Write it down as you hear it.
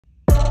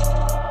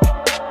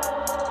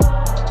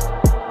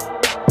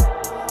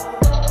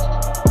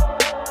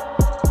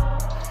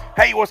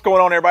Hey, what's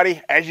going on,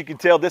 everybody? As you can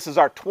tell, this is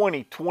our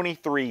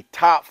 2023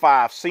 top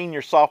 5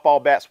 senior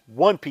softball bats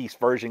one-piece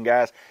version,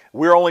 guys.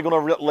 We're only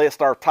going to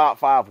list our top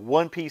 5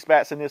 one-piece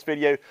bats in this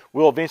video.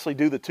 We'll eventually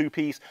do the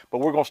two-piece, but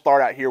we're going to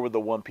start out here with the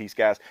one-piece,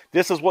 guys.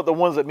 This is what the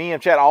ones that me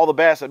and Chad, all the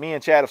bats that me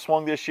and Chad have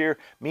swung this year.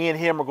 Me and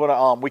him are going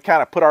to, we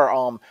kind of put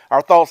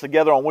our thoughts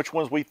together on which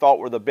ones we thought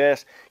were the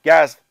best.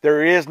 Guys,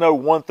 there is no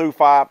 1 through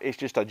 5. It's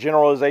just a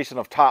generalization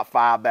of top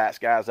 5 bats,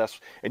 guys.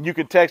 And you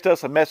can text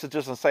us and message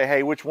us and say,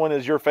 hey, which one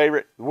is your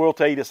favorite? We'll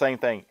tell you the same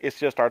thing. It's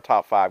just our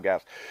top 5,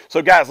 guys.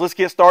 So, guys, let's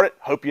get started.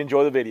 Hope you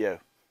enjoy the video.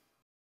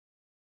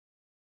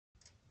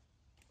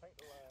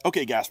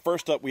 Okay, guys,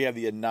 first up, we have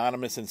the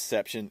Anonymous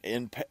Inception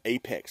in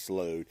Apex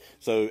Load.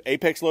 So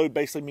Apex Load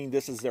basically means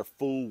this is their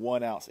full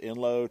 1-ounce end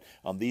load.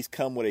 These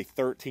come with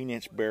a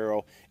 13-inch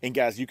barrel. And,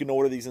 guys, you can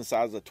order these in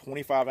sizes of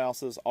 25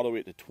 ounces all the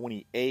way up to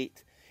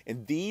 28.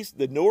 And these,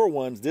 the newer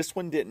ones, this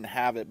one didn't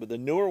have it, but the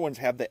newer ones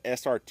have the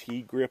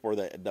SRT grip, or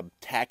the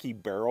tacky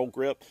barrel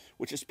grip,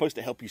 which is supposed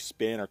to help you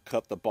spin or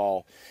cut the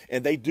ball.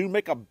 And they do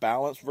make a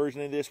balanced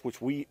version of this,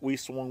 which we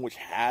swung, which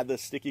had the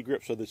sticky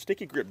grip. So the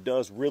sticky grip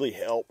does really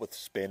help with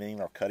spinning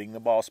or cutting the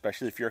ball,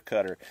 especially if you're a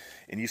cutter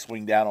and you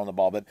swing down on the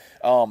ball. But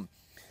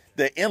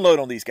the end load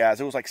on these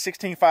guys, it was like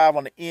 16.5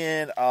 on the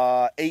end,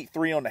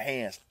 8.3 on the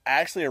hands.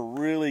 Actually, a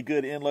really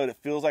good end load. It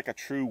feels like a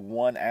true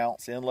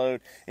 1-ounce end load.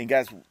 And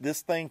guys,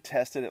 this thing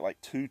tested at like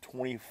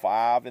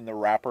 225 in the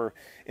wrapper,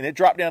 and it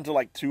dropped down to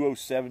like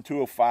 207,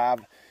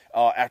 205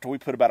 after we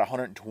put about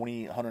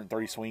 120,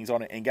 130 swings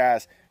on it. And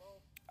guys,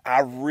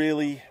 I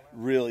really,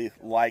 really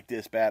like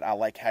this bat. I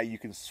like how you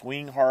can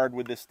swing hard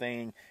with this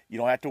thing. You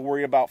don't have to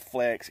worry about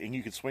flex, and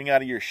you can swing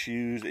out of your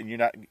shoes, and you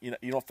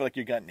don't feel like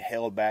you're getting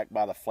held back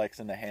by the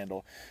flex in the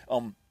handle.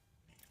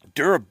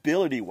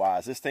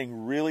 Durability-wise, this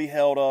thing really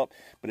held up,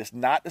 but it's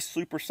not the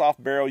super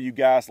soft barrel you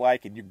guys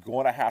like, and you're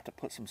going to have to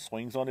put some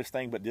swings on this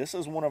thing. But this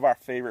is one of our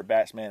favorite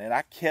bats, man, and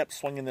I kept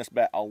swinging this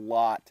bat a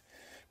lot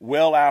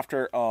well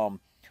after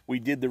we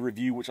did the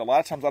review, which a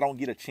lot of times I don't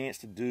get a chance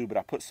to do, but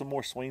I put some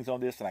more swings on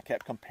this, and I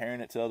kept comparing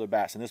it to other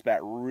bats, and this bat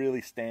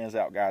really stands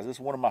out, guys. This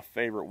is one of my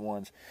favorite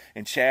ones,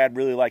 and Chad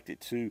really liked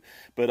it too.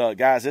 But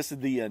guys, this is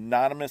the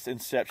Anonymous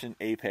Inception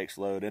Apex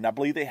Load, and I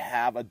believe they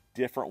have a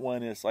different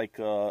one. It's like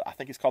I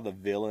think it's called the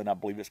Villain. I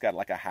believe it's got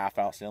like a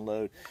 1/2-ounce end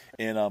load,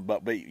 and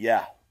but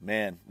yeah,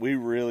 man, we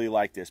really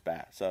like this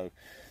bat. So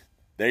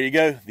there you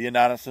go, the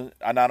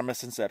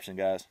Anonymous Inception,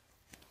 guys.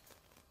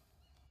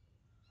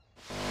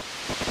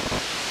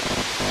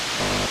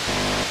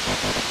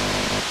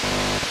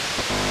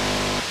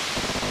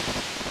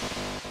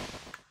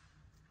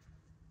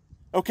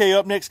 Okay,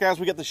 up next, guys,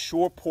 we got the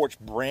Short Porch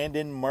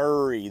Brandon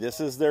Murray. This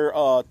is their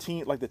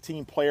team, like the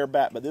team player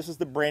bat, but this is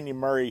the Brandon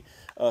Murray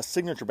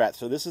signature bat.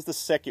 So this is the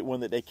second one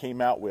that they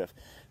came out with.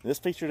 This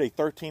featured a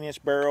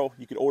 13-inch barrel.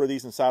 You could order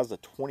these in sizes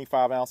of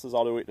 25 ounces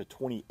all the way to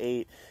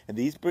 28. And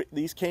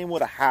these came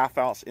with a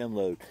 1/2-ounce end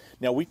load.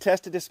 Now, we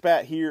tested this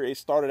bat here. It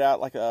started out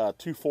like a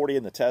 240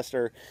 in the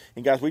tester.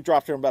 And, guys, we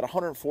dropped it about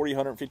 140,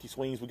 150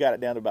 swings. We got it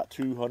down to about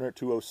 200,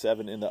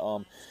 207 in the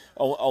on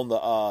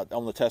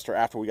the tester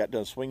after we got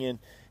done swinging.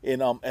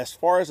 And as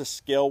far as the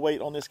scale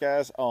weight on this,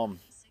 guys,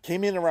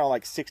 came in around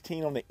like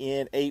 16 on the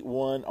end,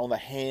 8.1 on the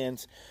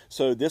hands.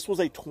 So this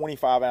was a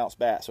 25-ounce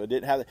bat. So it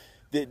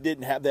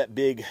didn't have that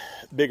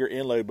bigger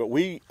end load. But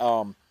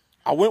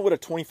I went with a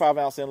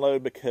 25-ounce end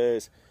load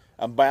because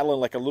I'm battling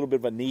like a little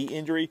bit of a knee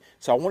injury.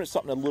 So I wanted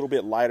something a little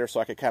bit lighter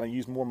so I could kind of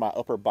use more of my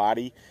upper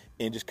body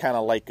and just kind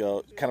of like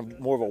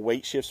more of a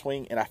weight shift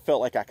swing. And I felt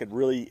like I could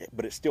really,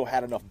 but it still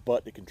had enough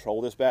butt to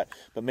control this bat.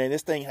 But man,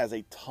 this thing has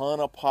a ton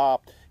of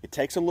pop. It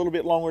takes a little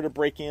bit longer to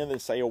break in than,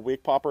 say, a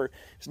wig popper.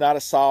 It's not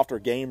as soft or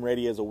game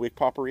ready as a wig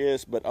popper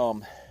is, but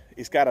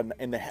it's got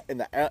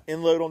the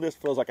end load on this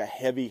feels like a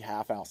heavy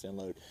 1/2-ounce end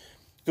load.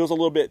 Feels a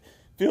little bit,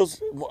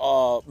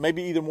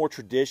 maybe either more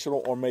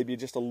traditional or maybe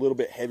just a little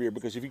bit heavier,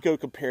 because if you go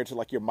compared to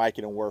like your Mikan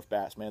and Werf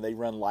bats, man, they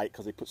run light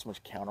because they put so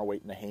much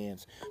counterweight in the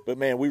hands. But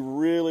man, we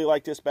really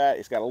like this bat.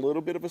 It's got a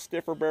little bit of a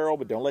stiffer barrel,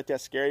 but don't let that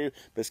scare you.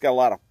 But it's got a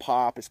lot of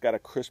pop. It's got a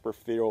crisper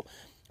feel.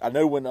 I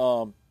know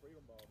when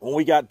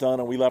we got done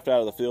and we left out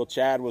of the field,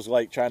 Chad was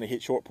like trying to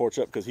hit Short Porch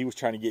up because he was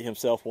trying to get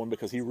himself one,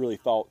 because he really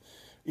thought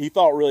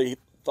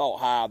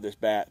high of this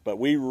bat. But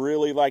we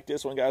really like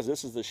this one, guys.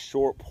 This is the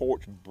Short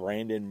Porch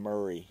Brandon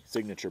Murray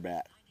signature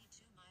bat.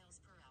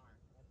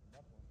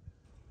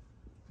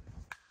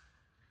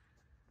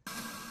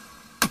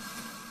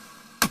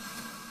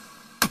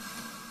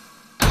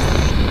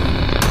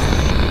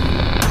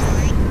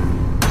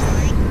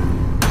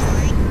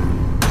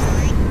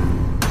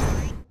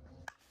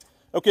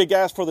 Okay,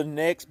 guys, for the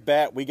next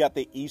bat, we got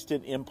the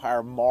Easton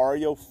Empire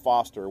Mario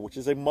Foster, which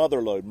is a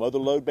mother load. Mother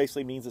load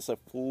basically means it's a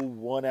full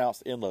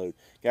 1-ounce end load.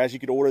 Guys, you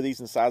could order these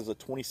in sizes of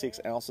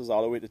 26 ounces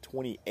all the way to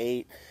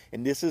 28.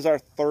 And this is our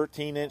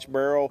 13-inch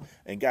barrel.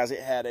 And, guys, it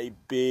had a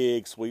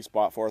big sweet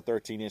spot for a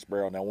 13-inch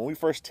barrel. Now, when we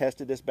first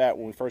tested this bat,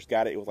 when we first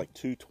got it, it was like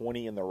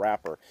 220 in the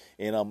wrapper.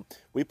 And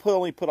we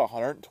only put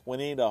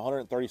 120 to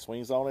 130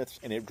 swings on it,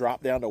 and it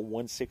dropped down to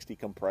 160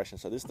 compression.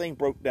 So this thing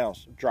dropped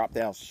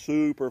down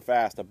super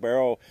fast. The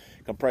barrel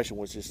compression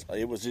was just,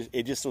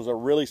 it just was a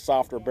really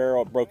softer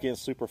barrel. It broke in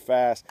super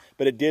fast,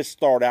 but it did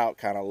start out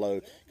kind of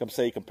low,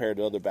 compared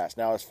to other bats.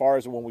 Now, as far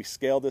as when we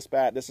scale this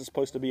bat, this is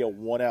supposed to be a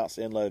 1 ounce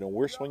end load, and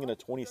we're swinging a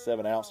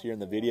 27 ounce here in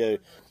the video,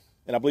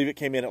 and I believe it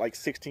came in at like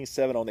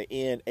 16.7 on the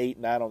end,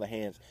 8.9 on the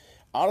hands.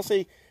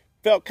 Honestly,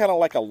 felt kind of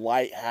like a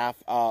light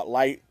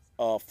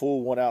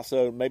full 1 ounce,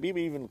 so maybe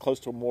even close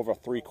to more of a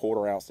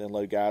 3/4 ounce end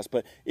load, guys.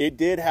 But it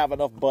did have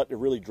enough butt to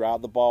really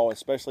drive the ball,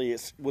 especially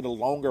it's with a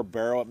longer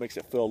barrel. It makes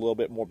it feel a little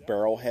bit more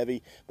barrel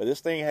heavy. But this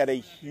thing had a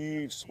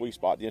huge sweet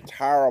spot. The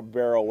entire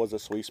barrel was a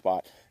sweet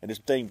spot, and this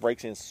thing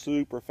breaks in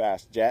super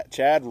fast.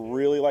 Chad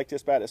really liked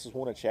this bat. This is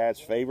one of Chad's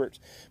favorites.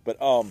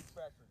 But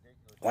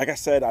like I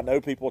said, I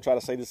know people try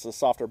to say this is a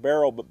softer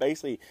barrel, but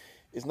basically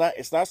it's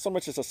not so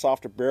much as a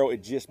softer barrel,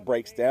 it just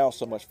breaks down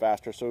so much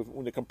faster. So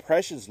when the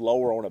compression's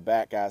lower on a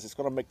bat, guys, it's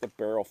going to make the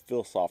barrel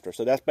feel softer.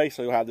 So that's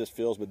basically how this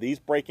feels. But these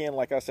break in,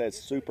 like I said,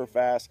 super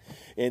fast.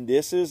 And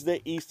this is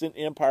the Eastern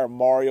Empire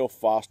Mario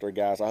Foster,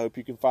 guys. I hope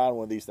you can find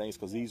one of these things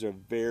because these are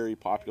very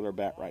popular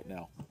bat right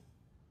now.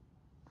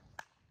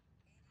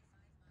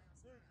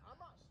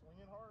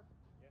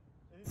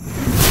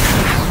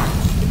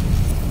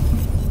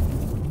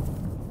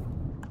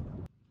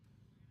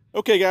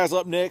 Okay, guys,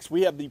 up next,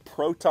 we have the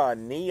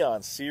Proton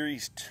Neon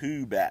Series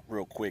 2 bat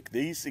real quick.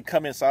 These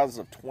come in sizes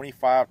of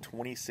 25,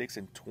 26,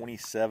 and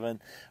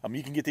 27.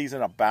 You can get these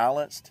in a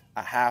balanced,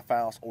 a half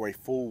ounce, or a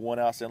full 1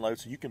 ounce end load,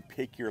 so you can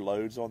pick your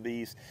loads on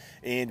these.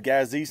 And,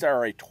 guys, these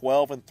are a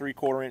 12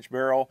 3/4 inch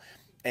barrel,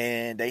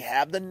 and they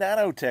have the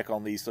nanotech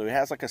on these, so it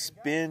has like a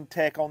spin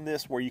tech on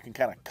this where you can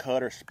kind of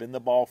cut or spin the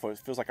ball, so it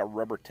feels like a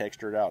rubber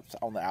textured out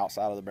on the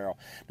outside of the barrel.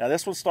 Now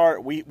this one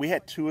we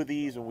had 2 of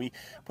these, and we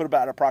put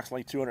about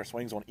approximately 200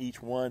 swings on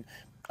each one.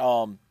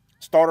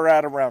 Started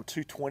out around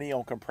 220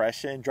 on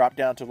compression, dropped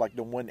down to like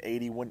the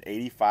 180,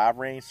 185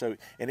 range. So,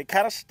 and it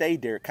kind of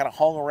stayed there. It kind of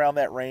hung around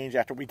that range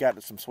after we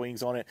got some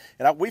swings on it.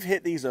 And we've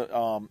hit these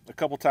a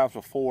couple times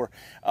before,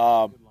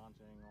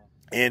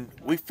 and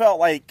we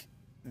felt like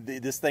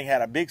this thing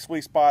had a big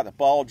sweet spot. The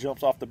ball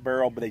jumps off the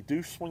barrel, but they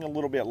do swing a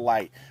little bit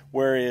light.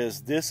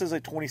 Whereas this is a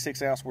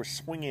 26 ounce we're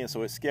swinging,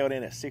 so it's scaled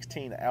in at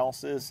 16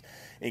 ounces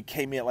and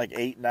came in at like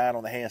 8.9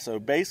 on the hand. So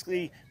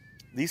basically,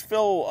 these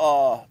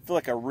feel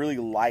like a really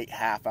light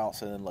half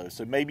ounce end load.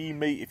 So maybe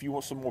if you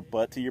want some more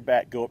butt to your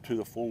bat, go up to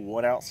the full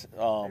 1 ounce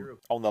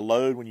on the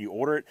load when you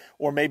order it,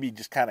 or maybe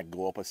just kind of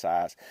go up a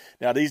size.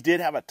 Now these did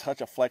have a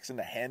touch of flex in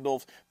the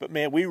handles, but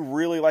man, we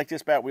really like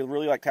this bat. We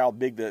really liked how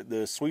big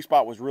the sweet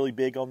spot was. Really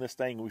big on this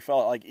thing. We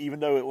felt like even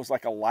though it was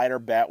like a lighter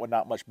bat with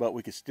not much butt,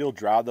 we could still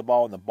drive the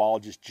ball, and the ball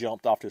just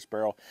jumped off this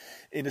barrel.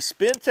 And the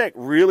spin tech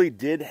really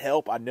did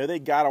help. I know they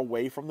got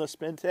away from the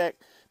spin tech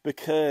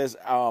because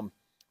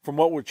from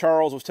what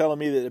Charles was telling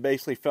me, that it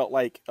basically felt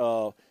like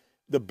the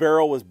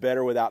barrel was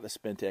better without the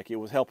spin tech. It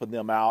was helping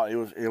them out.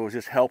 It was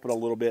just helping a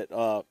little bit.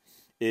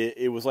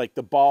 It was like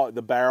the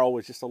barrel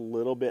was just a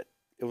little bit.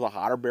 It was a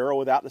hotter barrel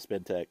without the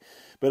spin tech.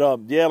 But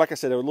yeah, like I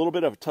said, there was a little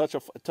bit of a touch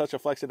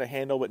of flex in the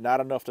handle, but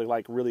not enough to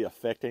like really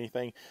affect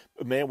anything.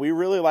 But man, we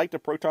really like the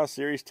Proton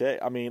Series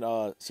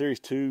Series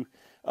 2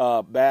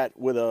 bat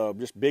with a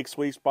just big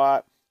sweet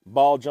spot.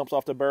 Ball jumps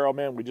off the barrel,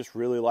 man. We just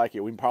really like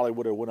it. We probably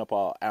would have went up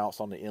an ounce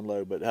on the end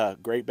load,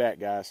 but great bat,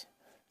 guys.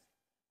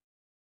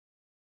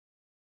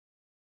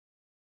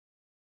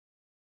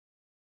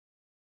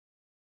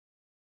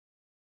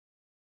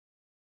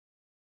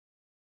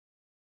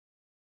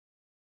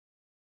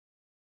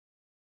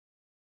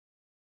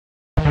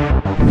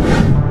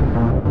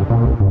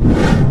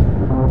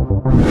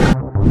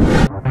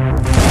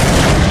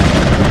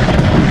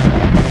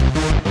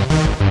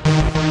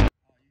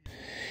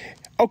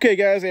 Okay,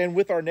 guys, and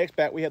with our next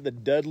bat, we have the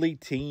Dudley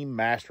Team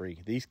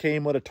Mastery. These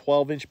came with a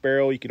 12-inch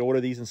barrel. You could order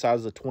these in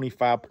sizes of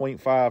 25.5,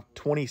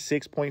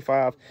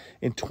 26.5,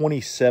 and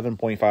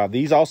 27.5.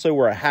 These also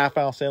were a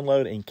half-ounce end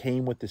load and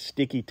came with the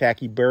sticky,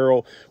 tacky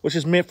barrel, which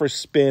is meant for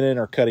spinning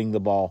or cutting the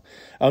ball.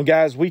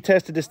 Guys, we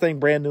tested this thing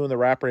brand new in the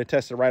wrapper. It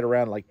tested right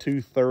around like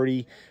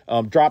 230.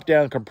 Dropped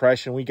down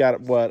compression. We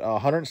got,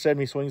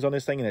 170 swings on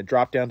this thing, and it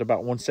dropped down to about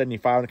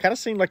 175. And it kind of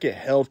seemed like it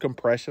held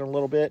compression a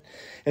little bit.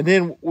 And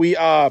then we...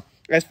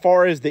 as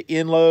far as the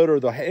end load or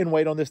the end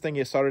weight on this thing,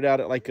 it started out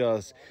at like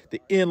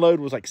the end load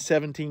was like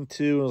 17.2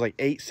 and it was like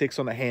 8.6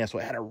 on the hand. So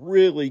it had a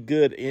really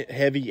good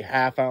heavy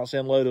half ounce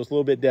end load. It was a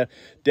little bit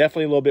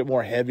definitely a little bit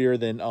more heavier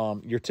than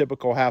your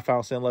typical half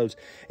ounce end loads.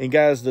 And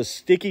guys, the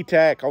sticky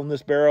tack on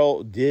this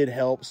barrel did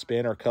help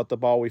spin or cut the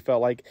ball, we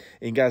felt like.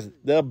 And guys,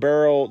 the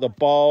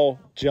ball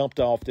jumped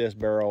off this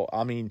barrel.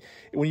 I mean,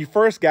 when you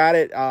first got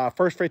it,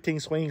 first 15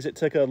 swings, it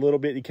took a little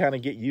bit to kind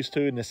of get used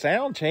to it. And the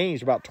sound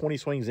changed about 20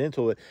 swings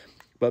into it.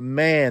 But,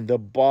 man, the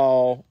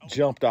ball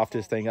jumped off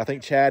this thing. I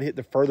think Chad hit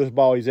the furthest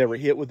ball he's ever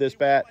hit with this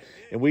bat,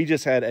 and we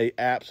just had an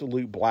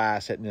absolute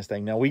blast hitting this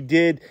thing. Now, we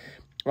did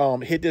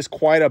hit this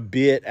quite a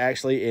bit,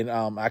 actually, and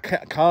I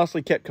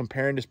constantly kept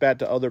comparing this bat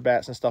to other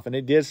bats and stuff, and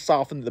it did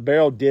soften. The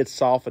barrel did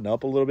soften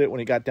up a little bit when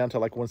it got down to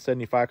like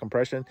 175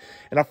 compression,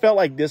 and I felt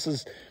like this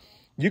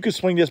you could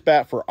swing this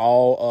bat for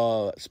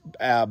all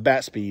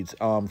bat speeds.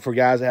 For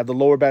guys that have the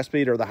lower bat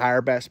speed or the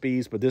higher bat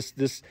speeds. But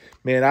this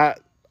man,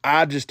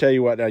 I just tell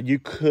you what, now you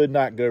could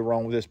not go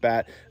wrong with this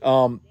bat.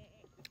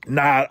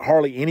 Not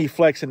hardly any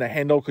flex in the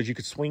handle, because you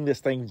could swing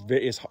this thing.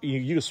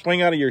 You could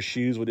swing out of your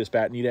shoes with this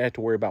bat, and you didn't have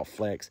to worry about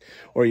flex,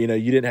 or you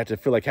didn't have to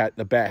feel like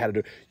the bat had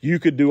to do. You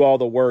could do all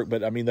the work,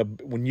 but I mean,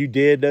 when you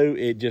did though,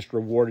 it just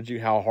rewarded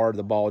you how hard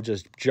the ball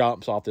just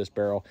jumps off this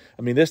barrel.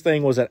 I mean, this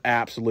thing was an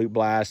absolute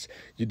blast.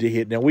 You did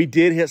hit. Now we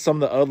did hit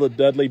some of the other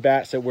Dudley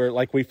bats that were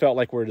like we felt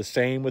like we're the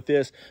same with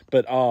this,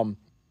 but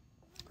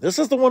this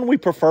is the one we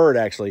preferred,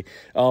 actually,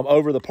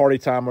 over the Party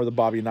Time or the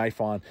Bobby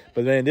Knifon.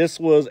 But, man, this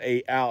was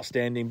a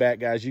outstanding bat,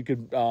 guys. You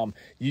could,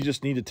 you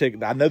just need to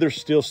take – I know there's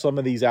still some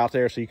of these out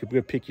there, so you could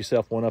go pick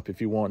yourself one up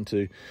if you want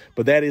to.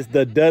 But that is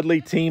the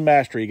Dudley Team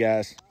Mastery,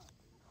 guys.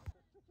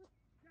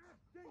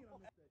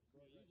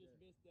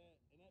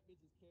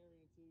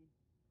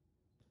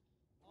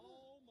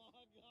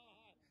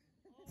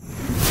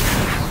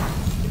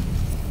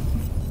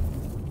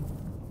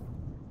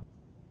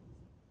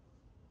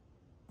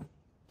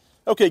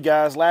 Okay,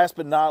 guys, last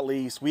but not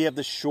least, we have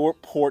the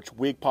Short Porch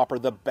Wig Popper,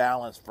 the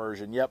balanced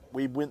version. Yep,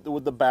 we went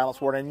with the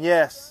balanced one. And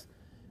yes,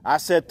 I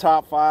said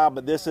top 5,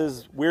 but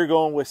we're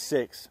going with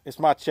 6. It's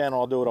my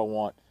channel. I'll do what I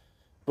want.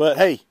 But,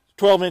 hey,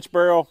 12-inch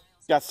barrel.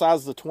 Got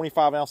sizes of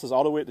 25 ounces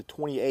all the way up to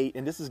 28.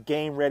 And this is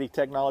game-ready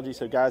technology.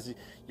 So, guys,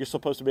 you're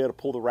supposed to be able to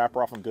pull the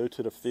wrapper off and go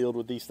to the field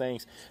with these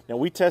things. Now,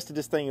 we tested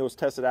this thing. It was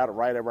tested out at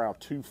right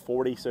around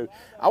 240. So,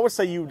 I would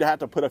say you'd have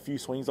to put a few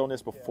swings on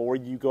this before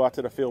you go out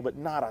to the field, but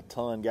not a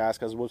ton, guys,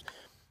 because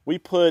we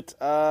put,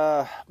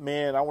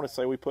 man, I want to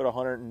say we put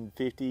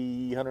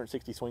 150,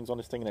 160 swings on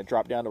this thing, and it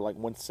dropped down to like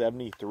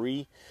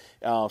 173.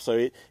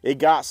 So it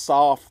got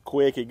soft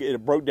quick.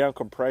 It broke down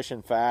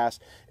compression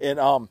fast. And,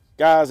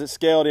 guys, it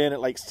scaled in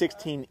at like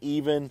 16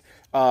 even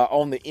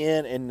on the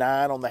end and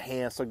 9 on the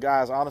hand. So,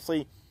 guys,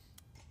 honestly,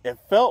 it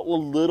felt a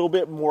little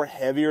bit more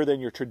heavier than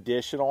your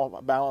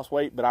traditional balance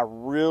weight, but I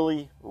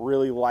really,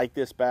 really like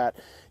this bat.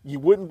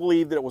 You wouldn't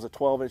believe that it was a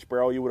 12-inch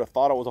barrel. You would have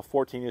thought it was a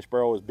 14-inch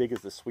barrel, as big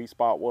as the sweet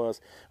spot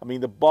was. I mean,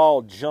 the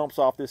ball jumps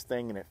off this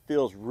thing, and it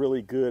feels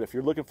really good. If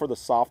you're looking for the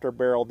softer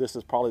barrel, this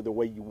is probably the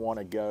way you want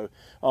to go.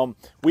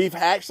 We've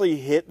actually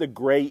hit the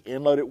gray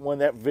end-loaded one.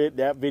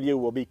 That video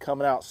will be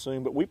coming out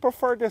soon, but we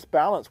preferred this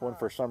balanced one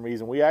for some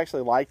reason. We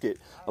actually liked it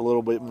a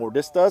little bit more.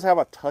 This does have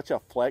a touch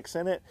of flex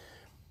in it,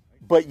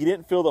 but you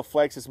didn't feel the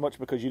flex as much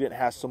because you didn't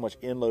have so much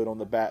end load on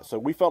the bat. So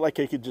we felt like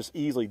it could just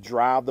easily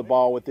drive the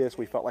ball with this.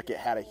 We felt like it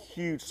had a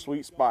huge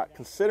sweet spot,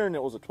 considering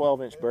it was a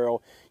 12-inch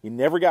barrel. You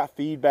never got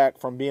feedback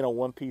from being a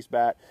one-piece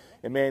bat.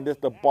 And, man,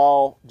 the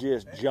ball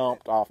just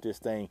jumped off this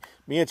thing.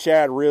 Me and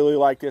Chad really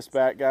like this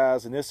bat,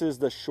 guys. And this is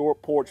the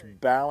Short Porch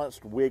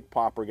Balanced Wig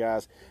Popper,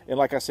 guys. And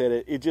like I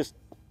said,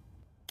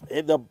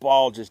 the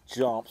ball just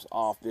jumps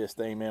off this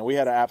thing, man. We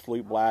had an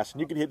absolute blast. And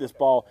you can hit this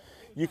ball.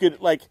 You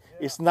could, like,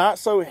 it's not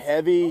so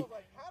heavy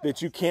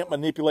that you can't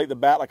manipulate the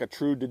bat like a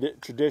true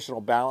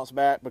traditional balance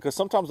bat, because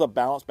sometimes the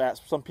balance bats,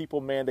 some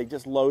people, man, they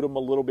just load them a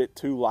little bit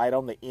too light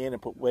on the end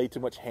and put way too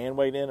much hand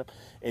weight in them,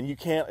 and you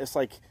can't, it's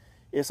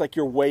like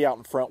you're way out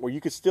in front, where you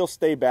could still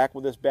stay back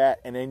with this bat,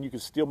 and then you can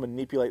still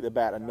manipulate the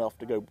bat enough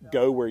to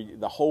go where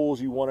the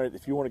holes you want it,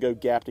 if you want to go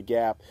gap to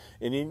gap,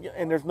 and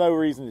there's no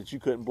reason that you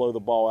couldn't blow the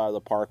ball out of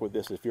the park with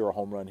this if you're a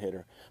home run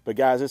hitter. But,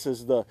 guys, this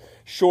is the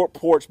Short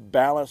Porch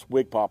Balanced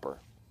Wig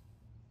Popper.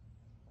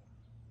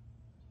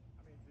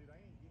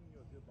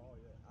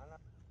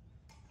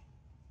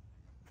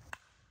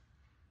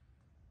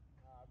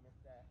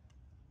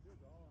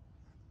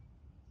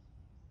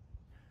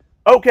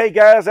 Okay,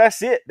 guys,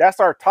 that's it.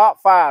 That's our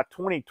top 5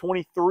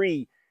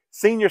 2023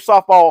 senior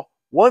softball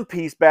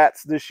one-piece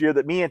bats this year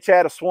that me and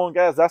Chad have swung,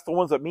 guys. That's the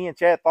ones that me and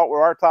Chad thought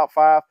were our top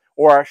 5,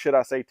 or should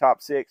I say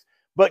top 6.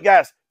 But,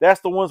 guys, that's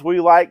the ones we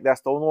like.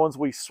 That's the ones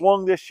we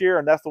swung this year,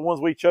 and that's the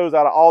ones we chose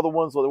out of all the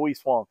ones that we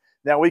swung.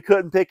 Now, we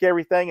couldn't pick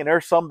everything, and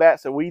there's some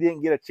bats that we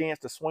didn't get a chance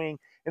to swing,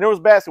 and there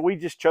was bats that we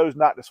just chose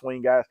not to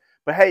swing, guys.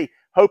 But, hey,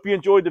 hope you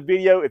enjoyed the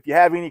video. If you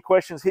have any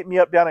questions, hit me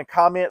up down in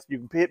comments. You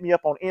can hit me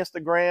up on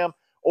Instagram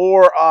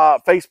or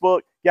Facebook.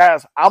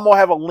 Guys, I'm going to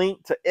have a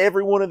link to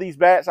every one of these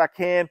bats I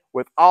can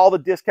with all the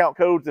discount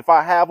codes if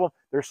I have them.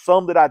 There's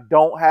some that I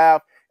don't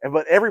have.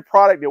 But every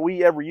product that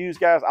we ever use,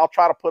 guys, I'll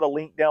try to put a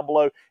link down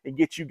below and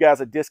get you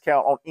guys a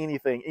discount on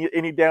anything.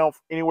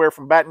 Anywhere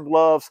from batting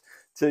gloves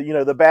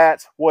to, the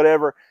bats,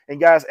 whatever.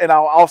 And, guys, and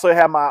I'll also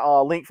have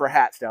my link for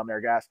hats down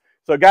there, guys.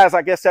 So, guys,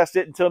 I guess that's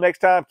it. Until next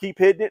time, keep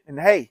hitting it. And,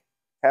 hey,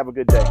 have a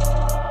good day.